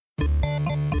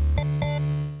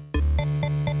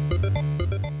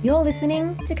You're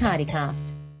listening to cardiCast,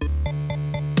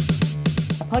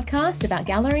 a podcast about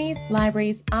galleries,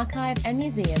 libraries, archive and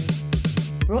museums,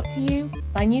 brought to you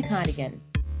by New Cardigan,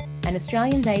 an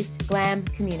Australian-based glam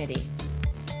community.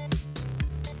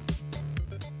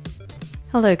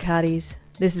 Hello Cardies,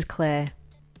 this is Claire.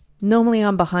 Normally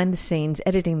I'm behind the scenes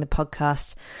editing the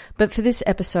podcast, but for this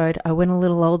episode I went a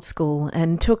little old school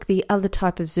and took the other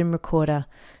type of Zoom recorder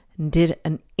and did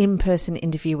an in-person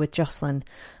interview with Jocelyn,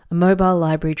 a mobile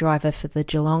library driver for the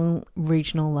Geelong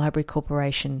Regional Library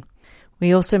Corporation.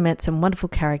 We also met some wonderful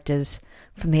characters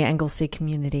from the Anglesea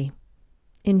community.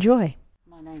 Enjoy.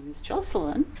 My name is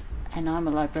Jocelyn and I'm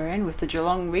a librarian with the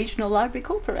Geelong Regional Library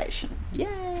Corporation. Yay!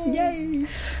 Yay!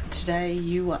 Today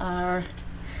you are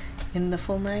in the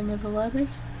full name of the library?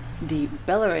 The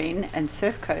Librarian and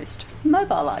Surf Coast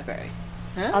Mobile Library,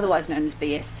 otherwise known as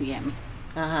BSCM.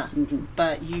 Uh-huh. Mm-hmm.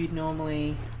 But you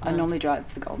normally... I normally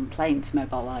drive the Golden Plains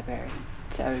Mobile Library.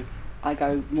 So I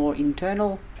go more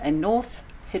internal and north,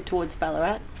 head towards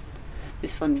Ballarat.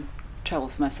 This one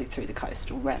travels mostly through the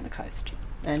coast or around the coast.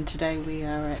 And today we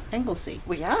are at Anglesea.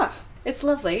 We are. It's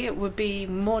lovely. It would be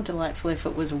more delightful if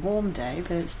it was a warm day,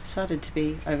 but it's decided to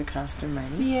be overcast and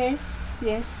rainy.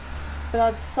 Yes. But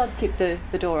I've decided to keep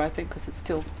the door open because it's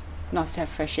still nice to have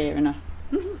fresh air in a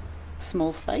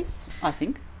small space, I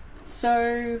think.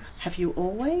 So, have you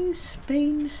always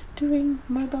been doing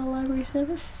mobile library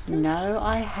service? No,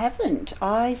 I haven't.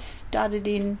 I started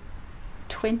in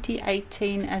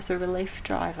 2018 as a relief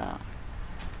driver.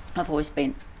 I've always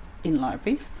been in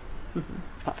libraries,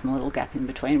 apart from a little gap in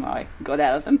between where I got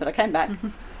out of them, but I came back.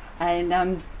 And,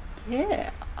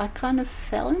 I kind of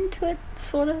fell into it,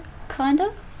 sort of, kind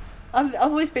of. I've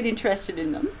always been interested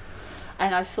in them.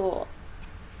 And I saw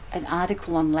an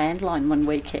article on Landline one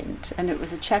weekend, and it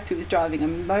was a chap who was driving a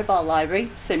mobile library,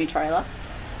 semi-trailer,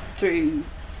 through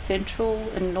central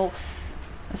and north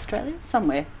Australia,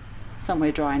 somewhere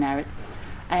dry and arid.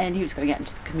 And he was going out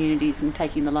into the communities and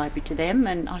taking the library to them,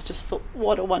 and I just thought,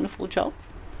 what a wonderful job.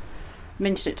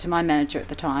 Mentioned it to my manager at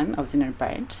the time. I was in a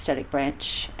branch, static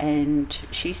branch, and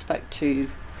she spoke to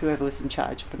whoever was in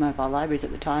charge of the mobile libraries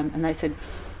at the time, and they said,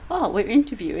 oh, we're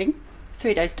interviewing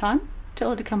 3 days' time.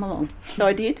 Tell her to come along. So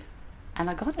I did, and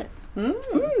I got it.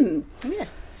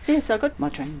 Yeah, so I got my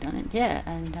training done,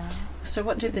 and So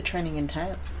what did the training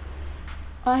entail?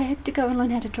 I had to go and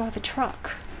learn how to drive a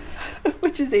truck,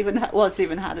 which was even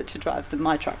harder to drive than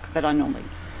my truck that I normally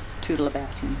tootle about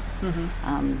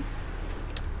in.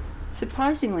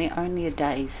 Surprisingly, only a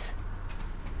day's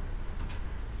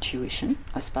tuition,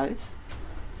 I suppose.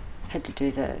 Had to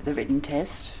do the written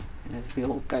test. We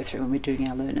all go through when we're doing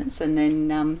our learners, and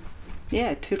then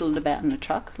tootled about in a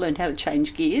truck, learned how to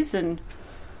change gears, and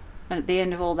at the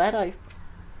end of all that I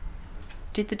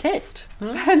did the test.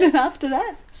 And then after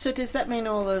that... So does that mean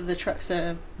all of the trucks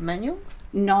are manual?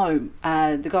 No,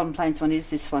 the Golden Plains one is.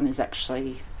 This one is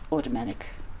actually automatic.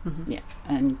 Yeah,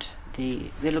 and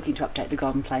they're looking to update the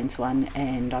Golden Plains one,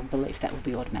 and I believe that will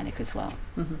be automatic as well.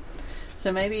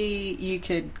 So maybe you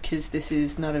could, because this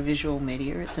is not a visual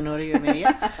media, it's an audio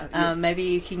media, yes. Maybe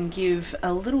you can give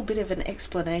a little bit of an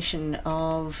explanation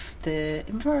of the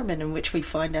environment in which we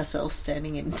find ourselves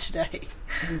standing in today.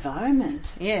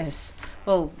 Environment? Yes.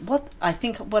 Well, what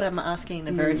I'm asking in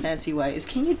a very fancy way is,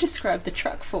 can you describe the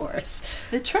truck for us?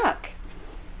 The truck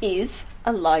is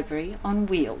a library on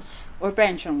wheels, or a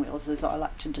branch on wheels as I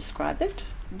like to describe it.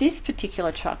 This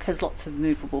particular truck has lots of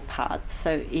movable parts,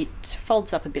 so it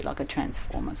folds up a bit like a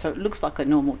transformer. So it looks like a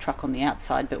normal truck on the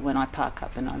outside, but when I park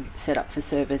up and I'm set up for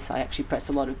service, I actually press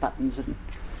a lot of buttons and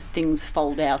things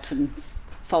fold out and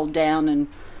fold down and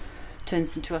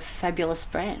turns into a fabulous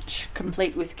branch,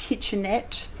 complete with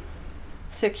kitchenette,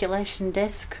 circulation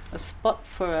desk, a spot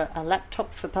for a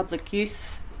laptop for public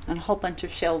use, and a whole bunch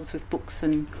of shelves with books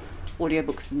and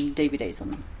audiobooks and DVDs on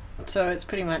them. So it's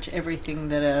pretty much everything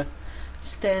that a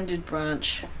standard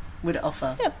branch would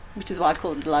offer. Yep, which is why I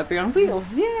called it a library on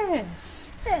wheels.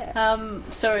 Yes. Yeah.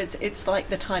 So it's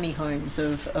like the tiny homes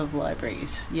of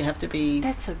libraries. You have to be...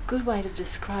 That's a good way to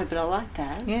describe it. I like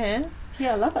that. Yeah.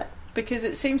 Yeah, I love it. Because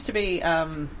it seems to be,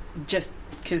 just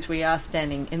because we are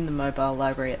standing in the mobile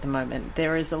library at the moment,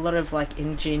 there is a lot of like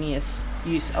ingenious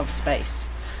use of space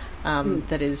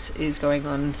that is going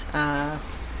on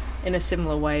in a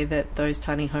similar way that those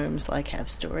tiny homes like have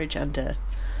storage under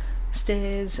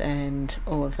stairs and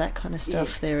all of that kind of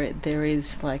stuff. Yes. There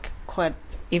is like quite,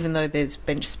 even though there's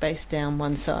bench space down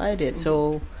one side, it's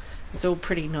all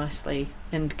pretty nicely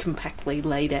and compactly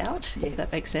laid out. Yes. If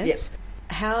that makes sense. Yep.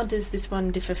 How does this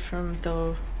one differ from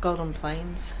the Golden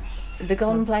Plains? The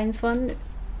Golden Plains one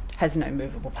has no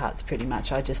movable parts pretty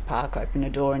much. I just park, open a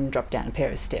door and drop down a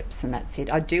pair of steps and that's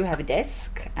it. I do have a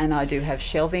desk and I do have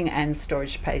shelving and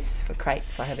storage space for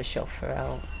crates. I have a shelf for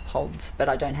our holds, but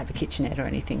I don't have a kitchenette or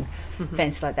anything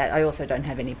fancy like that. I also don't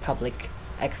have any public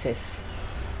access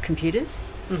computers.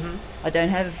 I don't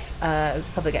have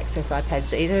public access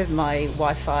iPads either. My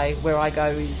Wi-Fi where I go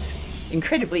is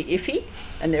incredibly iffy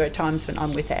and there are times when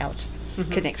I'm without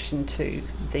connection to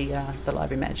the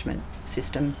library management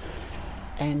system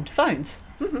and phones.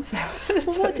 So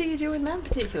what do you do in that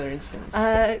particular instance?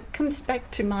 It comes back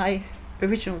to my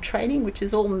original training, which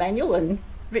is all manual and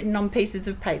written on pieces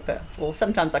of paper. Or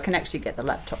sometimes I can actually get the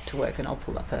laptop to work and I'll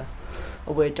pull up a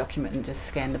Word document and just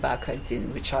scan the barcodes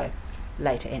in, which I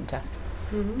later enter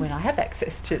when I have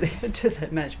access to the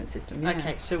management system. Yeah.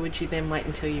 Okay, so would you then wait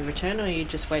until you return, or you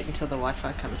just wait until the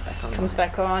Wi-Fi comes back on? Comes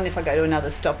back on. If I go to another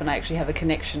stop and I actually have a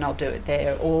connection, I'll do it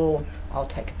there, or I'll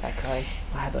take it back. I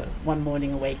have one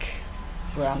morning a week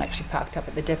where I'm actually parked up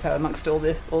at the depot amongst all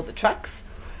the trucks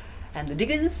and the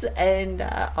diggers, and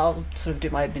I'll sort of do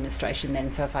my administration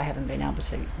then. So if I haven't been able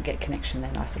to get connection,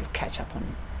 then I sort of catch up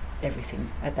on everything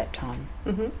at that time.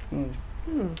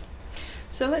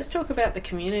 So let's talk about the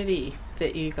community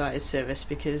that you guys service,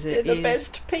 because they're the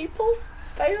best people.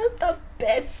 They are the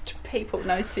best people.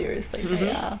 No, seriously,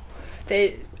 they are.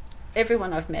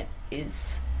 Everyone I've met is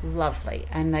lovely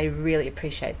and they really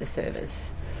appreciate the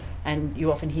service. And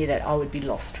you often hear that I would be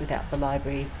lost without the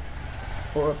library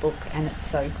or a book, and it's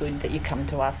so good that you come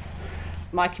to us.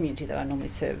 My community that I normally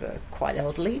serve are quite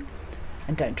elderly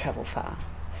and don't travel far.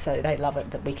 So they love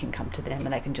it that we can come to them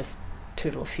and they can just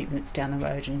tootle a few minutes down the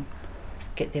road and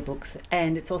get their books.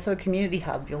 And it's also a community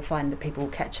hub. You'll find that people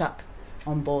will catch up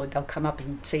on board. They'll come up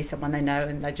and see someone they know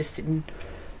and they just sit and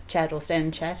chat or stand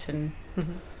and chat and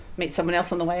meet someone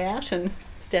else on the way out and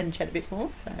stand and chat a bit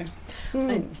more. So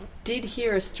I did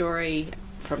hear a story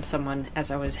from someone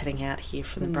as I was heading out here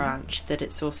for the branch that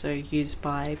it's also used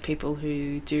by people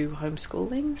who do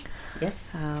homeschooling. Yes.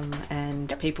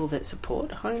 And people that support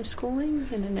homeschooling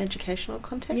in an educational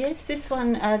context. Yes,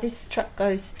 this truck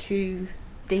goes to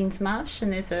Dean's Marsh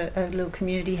and there's a little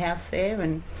community house there,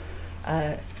 and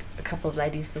a couple of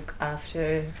ladies look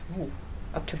after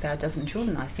up to about a dozen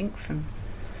children, I think, from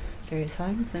various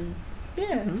homes, and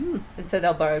and so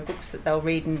they'll borrow books that they'll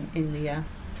read in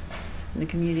the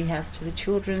community house to the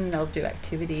children. They'll do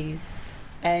activities,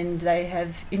 and they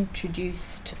have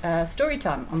introduced story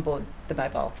time on board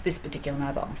this particular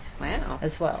mobile. Wow.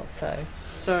 As well.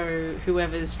 So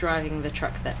whoever's driving the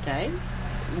truck that day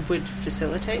would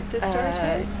facilitate this story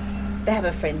time? They have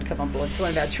a friend come on board, so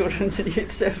one of our children's and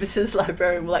youth services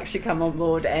librarian will actually come on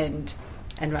board and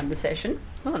run the session.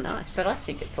 Oh, nice. But I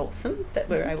think it's awesome that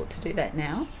we're able to do that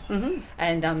now.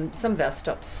 And some of our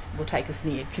stops will take us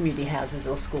near community houses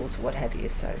or schools or what have you,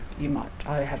 so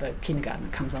I have a kindergarten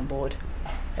that comes on board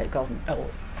at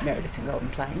Meredith and Golden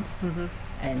Plains,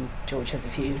 and George has a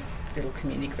few little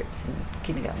community groups and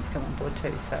kindergartens come on board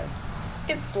too, so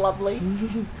it's lovely.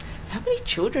 How many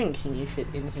children can you fit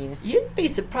in here? You'd be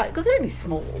surprised, because they're only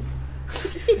small. You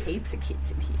can fit heaps of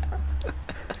kids in here.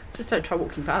 Just don't try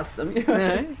walking past them. You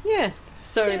know? No? Yeah.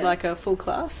 So like a full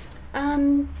class? I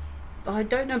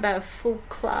don't know about a full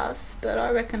class, but I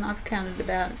reckon I've counted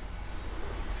about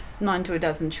 9 to a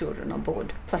dozen children on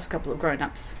board, plus a couple of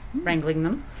grown-ups wrangling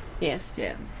them. Yes.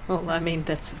 Yeah. Well, I mean,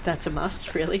 that's a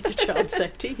must, really, for child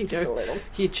safety.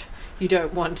 You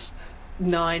don't want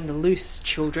 9 loose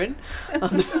children,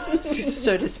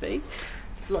 so to speak.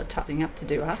 It's a lot of toughening up to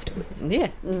do afterwards. Yeah,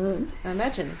 I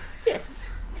imagine. Yes.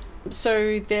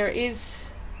 So there is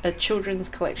a children's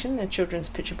collection, a children's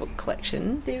picture book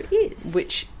collection. There is.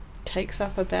 Which takes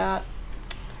up about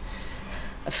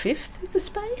a fifth of the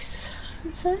space,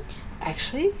 I'd say.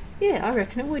 Actually, yeah, I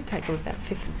reckon it would take up about a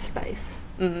fifth of the space.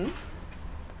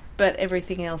 But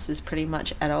everything else is pretty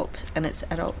much adult, and it's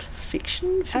adult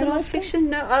fiction for the most part? Fiction?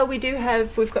 No,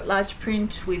 we've got large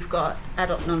print, we've got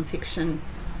adult non-fiction,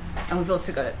 and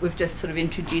we've just sort of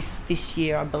introduced this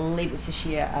year, I believe it's this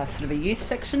year, sort of a youth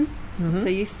section, so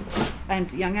youth aimed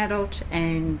at young adult,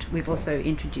 and we've also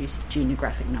introduced junior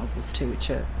graphic novels too, which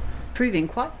are proving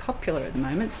quite popular at the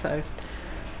moment. So,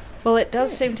 well, it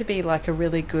does seem to be like a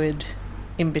really good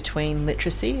in-between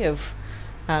literacy of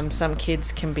some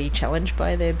kids can be challenged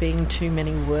by there being too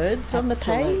many words on the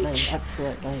page.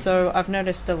 Absolutely. So I've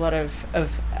noticed a lot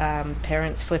of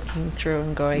parents flipping through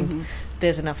and going,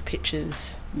 there's enough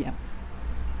pictures. Yeah.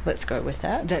 Let's go with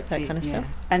that. That kind of stuff.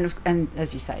 And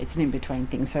as you say, it's an in-between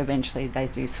thing, so eventually they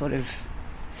do sort of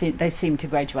they seem to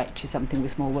graduate to something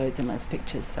with more words and less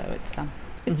pictures, so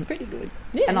it's pretty good.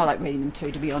 Yeah. And I like reading them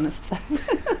too, to be honest. So.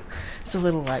 It's a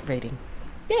little light reading.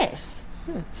 Yes.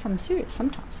 Some serious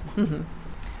sometimes. Mm-hmm.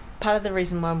 Part of the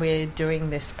reason why we're doing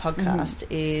this podcast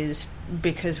is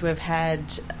because we've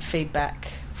had feedback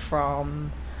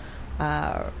from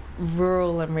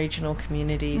rural and regional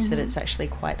communities that it's actually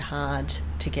quite hard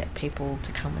to get people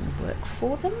to come and work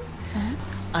for them.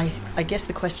 I guess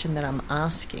the question that I'm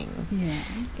asking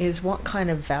is, what kind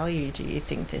of value do you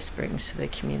think this brings to the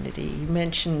community? You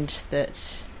mentioned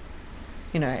that,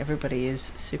 everybody is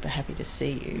super happy to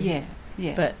see you. Yeah.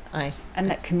 Yeah. But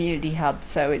and that community hub,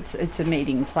 so it's a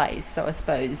meeting place. So I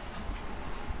suppose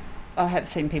I have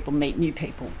seen people meet new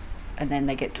people, and then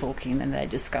they get talking, and then they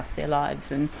discuss their lives.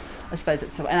 And I suppose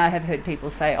it's so. And I have heard people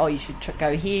say, "Oh, you should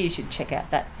go here. You should check out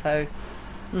that." So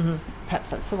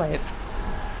perhaps that's the way of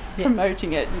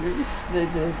promoting it.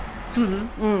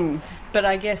 But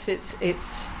I guess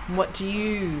it's what do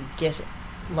you get?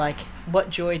 Like, what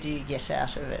joy do you get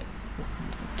out of it?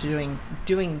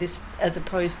 Doing this as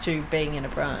opposed to being in a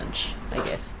branch, I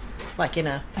guess, like in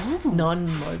a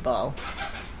non-mobile.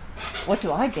 What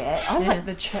do I get? I like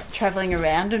the travelling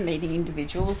around and meeting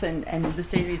individuals, and the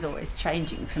scenery's always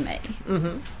changing for me,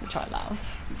 which I love.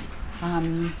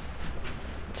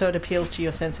 So it appeals to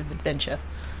your sense of adventure.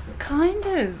 Kind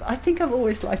of. I think I've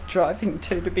always liked driving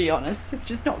too, to be honest,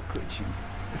 which is not good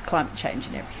with climate change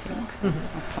and everything, because I'm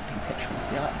pumping petrol to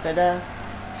be like. But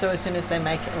so as soon as they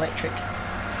make electric,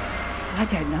 I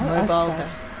don't know. Mobile.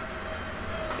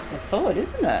 It's a thought,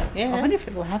 isn't it? Yeah. I wonder if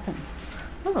it'll happen.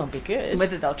 Oh, it'll be good. And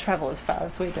whether they'll travel as far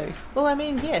as we do. Well, I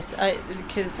mean, yes,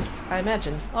 because I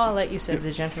imagine. I'll let you serve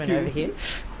the gentleman over here.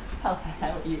 How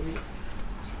are you?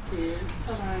 Cheers.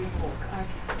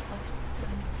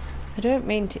 I don't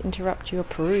mean to interrupt your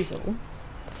perusal,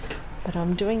 but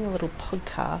I'm doing a little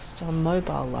podcast on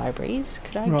mobile libraries.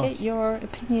 Could I get your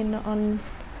opinion on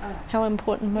how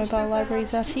important mobile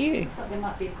libraries are to you?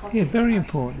 Yeah, very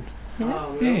important.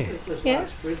 Yeah.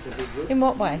 In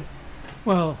what way?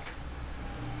 Well,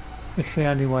 it's the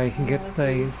only way you can get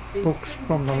the books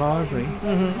from the library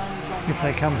if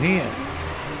they come here.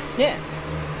 Yeah.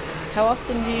 How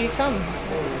often do you come?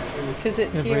 Because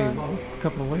it's every here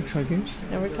couple of weeks, I guess.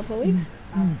 Every couple of weeks?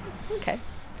 Okay.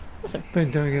 Awesome. Been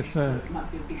doing it for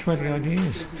 20 odd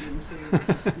years.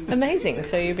 Amazing.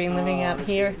 So you've been living out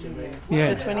here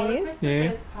for 20 years?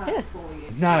 Yeah. Yeah.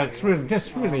 No,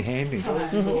 that's really handy.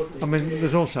 I mean,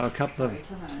 there's also a couple of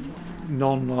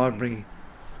non-library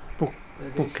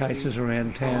bookcases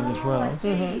around town as well,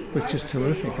 which is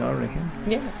terrific, I reckon.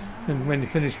 Yeah. And when you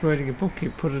finish reading a book,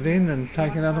 you put it in and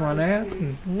take another one out.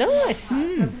 Nice.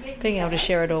 Being able to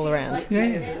share it all around.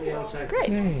 Yeah. Great.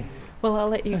 Yeah. Well, I'll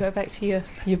let you go back to your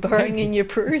borrowing and your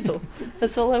perusal.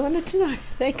 That's all I wanted to know.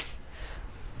 Thanks.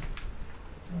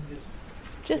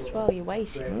 Just while you're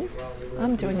waiting,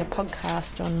 I'm doing a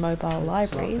podcast on mobile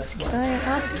libraries. Can I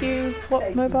ask you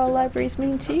what mobile libraries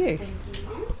mean to you?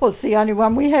 Well, it's the only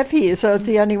one we have here, so it's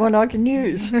the only one I can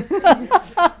use. Is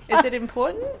it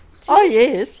important? Oh,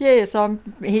 yes. I'm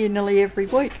here nearly every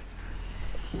week.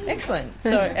 Excellent.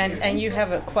 So, and you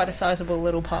have quite a sizable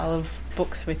little pile of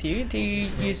books with you. Do you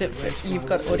use it for, you've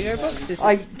got audiobooks?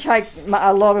 I take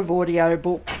a lot of audio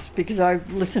books because I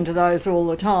listen to those all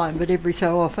the time, but every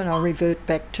so often I revert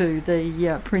back to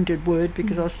the printed word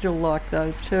because I still like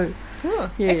those too. Oh,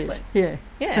 yes. Excellent. Yeah.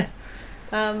 Yeah.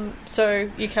 So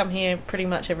you come here pretty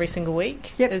much every single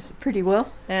week? Yep, pretty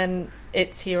well. And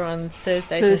it's here on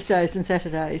Thursdays and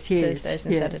Saturdays, yes. Thursdays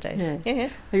and Saturdays. Yeah.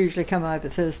 I usually come over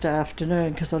Thursday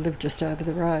afternoon because I live just over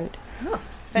the road. Oh,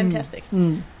 fantastic.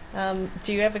 Do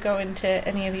you ever go into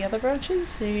any of the other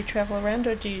branches? Do you travel around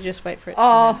or do you just wait for it to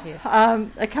come out here?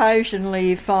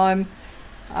 Occasionally if I'm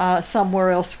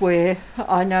somewhere else where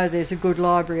I know there's a good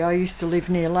library. I used to live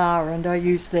near Lara and I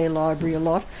use their library a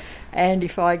lot. And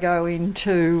if I go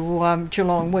into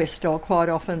Geelong West, I'll quite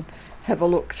often have a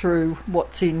look through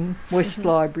what's in West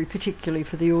Library, particularly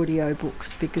for the audio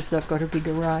books, because they've got a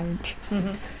bigger range.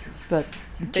 But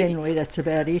generally that's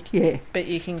about it, yeah. But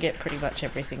you can get pretty much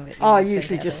everything that you I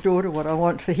usually just order what I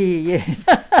want for here, yeah.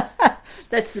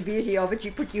 That's the beauty of it.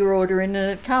 You put your order in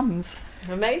and it comes.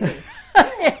 Amazing.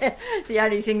 Yeah, the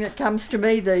only thing that comes to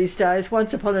me these days,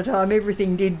 once upon a time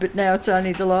everything did, but now it's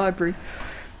only the library.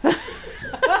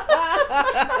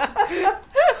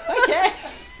 Okay.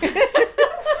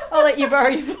 I'll let you borrow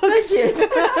your books. Thank you.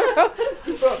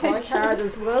 You brought my card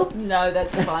as well? No,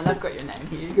 that's fine. I've got your name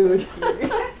here. Good.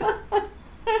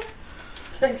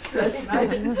 Thanks very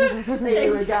much. See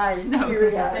you again. No, Here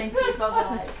we go. thank you.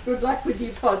 Bye-bye. Good luck with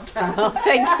your podcast. Oh,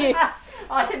 thank you.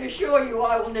 I can assure you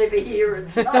I will never hear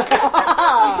it. So you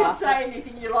can say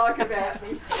anything you like about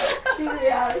me.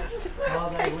 Cheerio. Oh,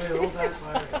 they will, don't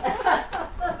worry.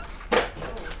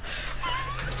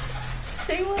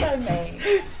 See what I mean?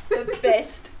 The the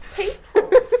best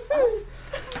people.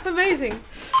 Amazing.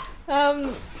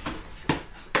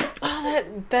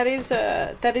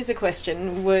 That is a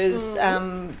question. Was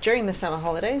during the summer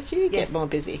holidays, do you Yes. get more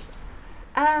busy?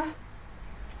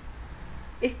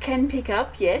 It can pick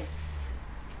up, yes.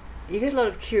 You get a lot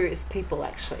of curious people,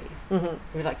 actually, who,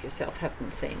 like yourself,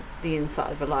 haven't seen the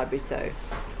inside of a library, so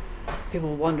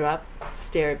people wander up,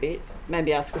 stare a bit,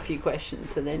 maybe ask a few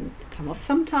questions, and then come off.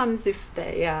 Sometimes, if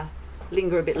they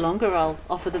linger a bit longer, I'll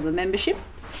offer them a membership.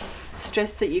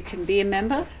 Stress that you can be a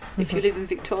member if you live in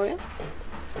Victoria.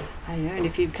 And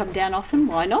if you come down often,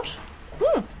 why not?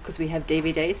 Because we have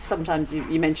DVDs. Sometimes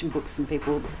you mention books and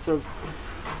people sort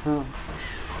of...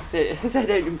 They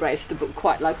don't embrace the book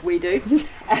quite like we do.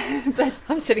 But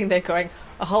I'm sitting there going,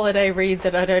 a holiday read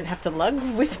that I don't have to lug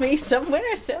with me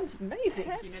somewhere sounds amazing.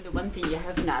 you know, the one thing you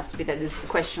haven't asked me that is the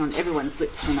question on everyone's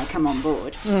lips when they come on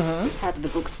board. How do the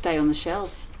books stay on the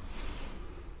shelves?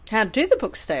 How do the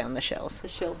books stay on the shelves? The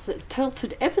shelves are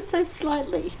tilted ever so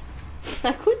slightly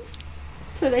backwards,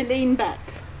 so they lean back.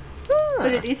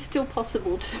 But it is still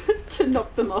possible to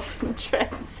knock them off in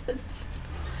transit.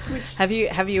 Have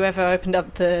you ever opened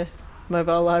up the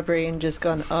mobile library and just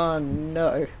gone, oh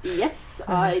no? Yes,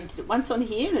 I did it once on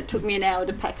here, and it took me an hour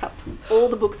to pack up all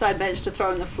the books I'd managed to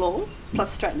throw on the floor,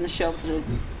 plus straighten the shelves that had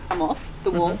come off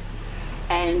the wall.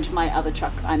 And my other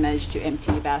truck, I managed to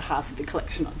empty about half of the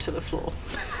collection onto the floor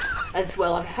as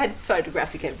well. I've had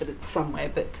photographic evidence somewhere,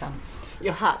 but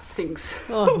your heart sinks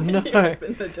when you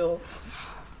open the door.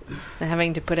 And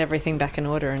having to put everything back in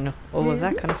order and all of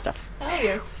that kind of stuff. Oh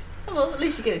yes. Well, at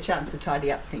least you get a chance to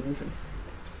tidy up things. And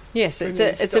Yes, it's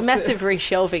a massive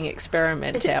reshelving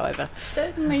experiment, however.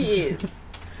 certainly is.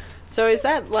 So is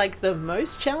that like the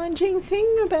most challenging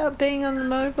thing about being on the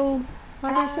mobile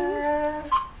library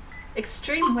service?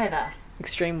 Extreme weather.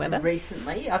 Extreme weather?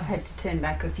 Recently, I've had to turn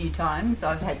back a few times.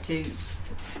 I've had to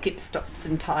skip stops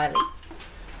entirely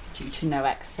due to no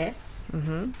access.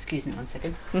 Excuse me one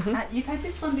second. You've had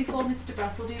this one before, Mr.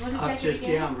 Russell. Do you want to I've take it just,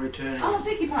 again? I'm returning. Oh, I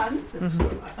beg your pardon. That's all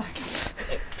right.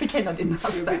 Pretend I didn't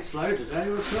ask You're a bit that. slow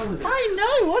today. What's wrong with it?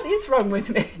 I know. What is wrong with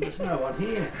me? There's no one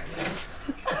here.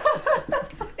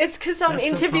 It's because I'm That's the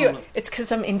interviewing. problem. It's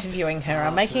because I'm interviewing her.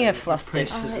 I'm making her flustered.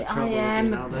 I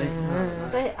am.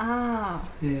 They are.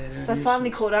 Yeah. They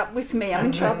finally caught up with me. I'm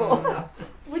in trouble.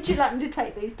 Would you like me to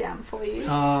take these down for you?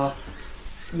 Oh,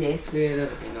 Yes. yeah,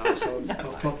 that'd be nice.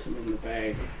 I'll pop them in the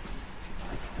bag.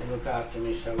 They look after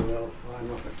me so well. I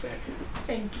knock it back.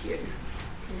 Thank you.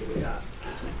 Here we are.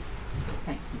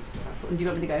 Thanks, Mr. Russell. And do you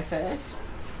want me to go first?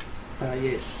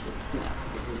 Yes.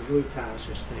 The blue car's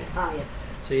just there. Oh, yeah.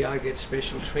 See, I get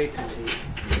special treatment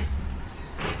here.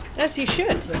 As you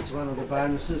should. That's one of the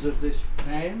bonuses of this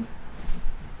van.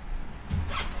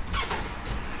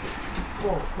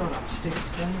 Oh, God, I'm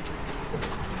stiff today.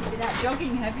 You've been out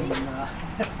jogging, have you?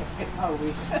 I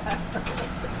wish.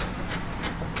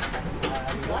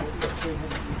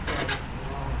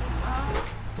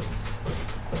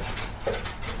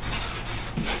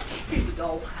 He's a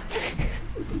doll.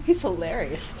 He's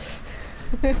hilarious.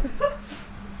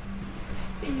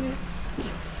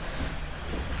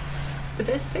 The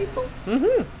best people.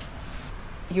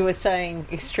 You were saying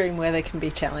extreme weather can be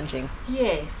challenging.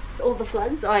 Yes, all the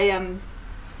floods.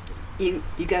 You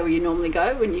go where you normally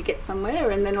go when you get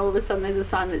somewhere, and then all of a sudden there's a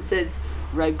sign that says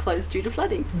road closed due to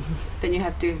flooding. Then you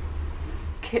have to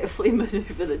carefully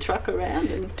manoeuvre the truck around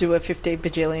and Do a 50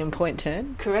 bajillion point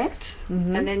turn. correct,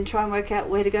 and then try and work out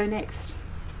where to go next.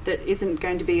 That isn't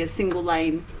going to be a single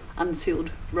lane,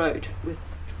 unsealed road with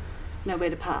nowhere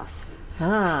to pass.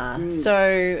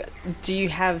 So do you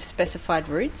have specified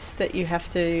routes that you have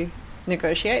to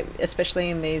negotiate, especially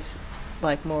in these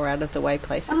like more out of the way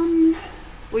places?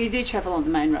 Well, you do travel on the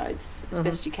main roads as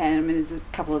best you can. I mean, there's a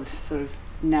couple of sort of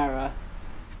narrower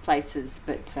places,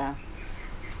 but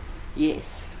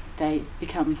yes, they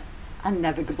become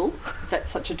unnavigable, if that's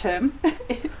such a term,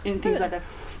 in things like that.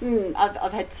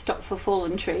 I've had to stop for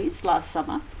fallen trees last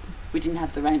summer. We didn't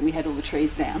have the rain, we had all the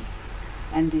trees down.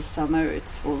 And this summer,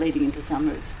 leading into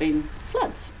summer, it's been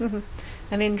floods.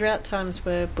 And in drought times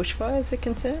were bushfires a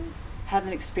concern?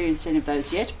 Haven't experienced any of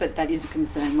those yet, but that is a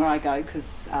concern where I go because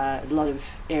a lot of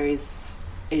areas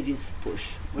it is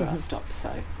bush where I stop,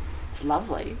 so it's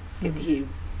lovely. Get to hear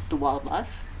the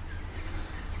wildlife.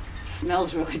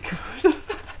 Smells really good.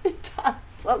 It does.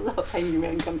 I love hanging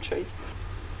around gum trees.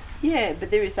 Yeah, but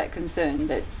there is that concern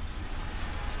that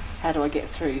how do I get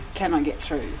through? Can I get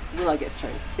through? Will I get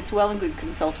through? It's well and good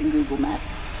consulting Google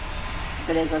Maps,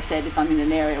 but as I said, if I'm in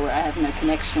an area where I have no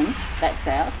connection, that's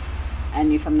out.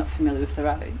 And if I'm not familiar with the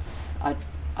roads, I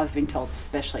I've been told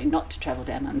especially not to travel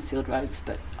down unsealed roads,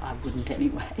 but I wouldn't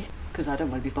anyway, because I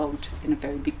don't want to be bogged in a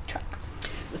very big truck.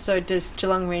 So does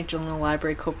Geelong Regional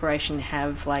Library Corporation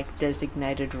have like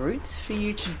designated routes for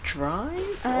you to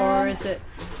drive, or is it?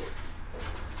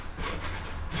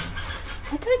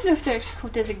 I don't know if they're actually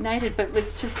called designated, but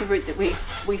it's just a route that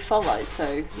we follow.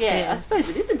 So I suppose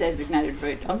it is a designated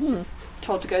route. I was just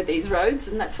told to go these roads,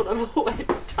 and that's what I've always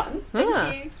done.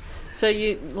 Thank you. So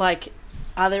you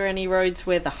are there any roads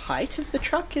where the height of the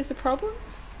truck is a problem?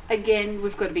 Again,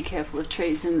 we've got to be careful of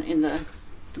trees in the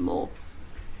more,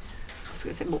 I was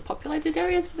going to say more populated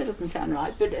areas, but that doesn't sound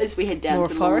right. But as we head down more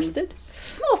to forested?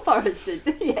 More forested,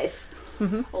 yes.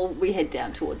 Mm-hmm. Or we head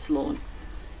down towards lawn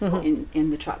in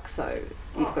the truck, so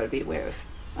you've got to be aware of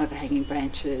overhanging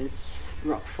branches,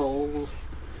 rock falls,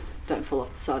 don't fall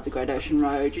off the side of the Great Ocean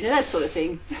Road, that sort of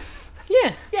thing.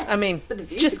 Yeah. Yeah. I mean, But the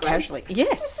views just are great. casually.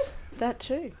 Yes, that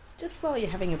too. Just while you're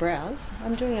having a browse,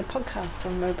 I'm doing a podcast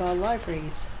on mobile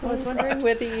libraries. I was wondering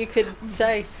whether you could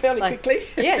say... Fairly quickly.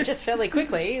 Yeah, just fairly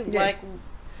quickly. Yeah.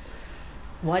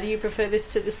 Why do you prefer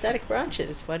this to the static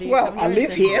branches? Why do you Well, I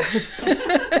live here.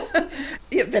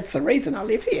 Yeah, that's the reason I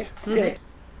live here. Mm-hmm. Yeah.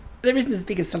 There isn't as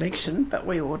big a selection, but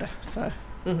we order, so,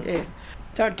 yeah.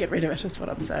 Don't get rid of it, is what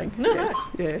I'm saying. No.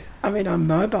 Yeah. I mean, I'm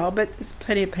mobile, but there's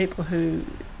plenty of people who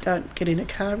don't get in a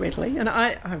car readily. And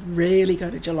I rarely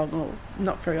go to Geelong, or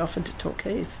not very often, to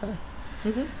Torquay, so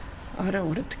I don't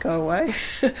want it to go away.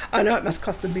 I know it must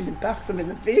cost $1 million. I mean,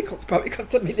 the vehicles probably cost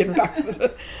 $1 million,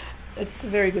 but it's a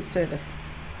very good service.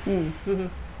 Mm. Mm-hmm.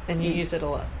 And you use it a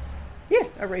lot? Yeah,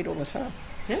 I read all the time.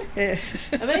 Yeah.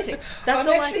 Amazing. That's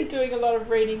I'm actually doing a lot of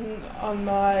reading on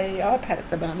my iPad at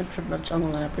the moment from the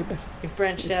Geelong Library. But you've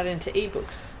branched out into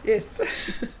ebooks. Yes.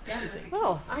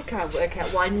 Well, I can't work out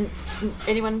why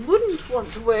anyone wouldn't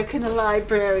want to work in a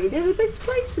library. They're the best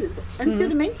places. And see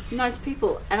what I mean? Nice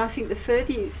people. And I think the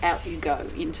further out you go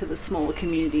into the smaller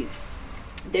communities,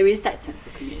 there is that sense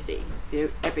of community.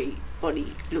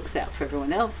 Everybody looks out for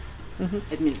everyone else.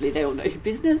 Admittedly, they all know your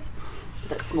business.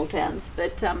 That's small towns.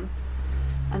 But...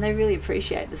 and they really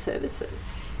appreciate the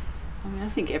services. I mean, I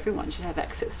think everyone should have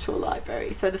access to a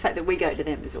library. So the fact that we go to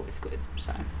them is always good.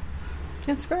 So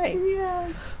that's great.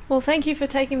 Yeah. Well, thank you for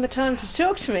taking the time to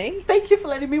talk to me. Thank you for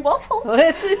letting me waffle. Well,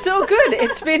 it's all good.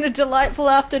 It's been a delightful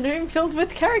afternoon filled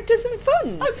with characters and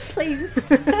fun. I'm pleased.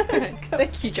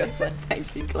 Thank you, Jocelyn.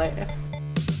 Thank you, Claire.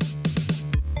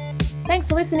 Thanks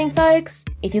for listening, folks.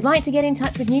 If you'd like to get in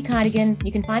touch with New Cardigan,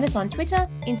 you can find us on Twitter,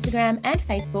 Instagram and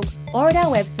Facebook, or at our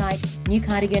website,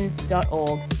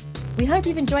 newcardigan.org. We hope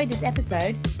you've enjoyed this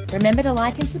episode. Remember to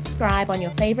like and subscribe on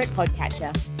your favourite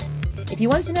podcatcher. If you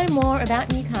want to know more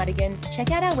about New Cardigan,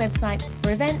 check out our website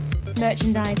for events,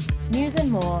 merchandise, news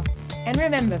and more. And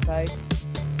remember, folks,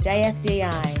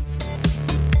 JFDI.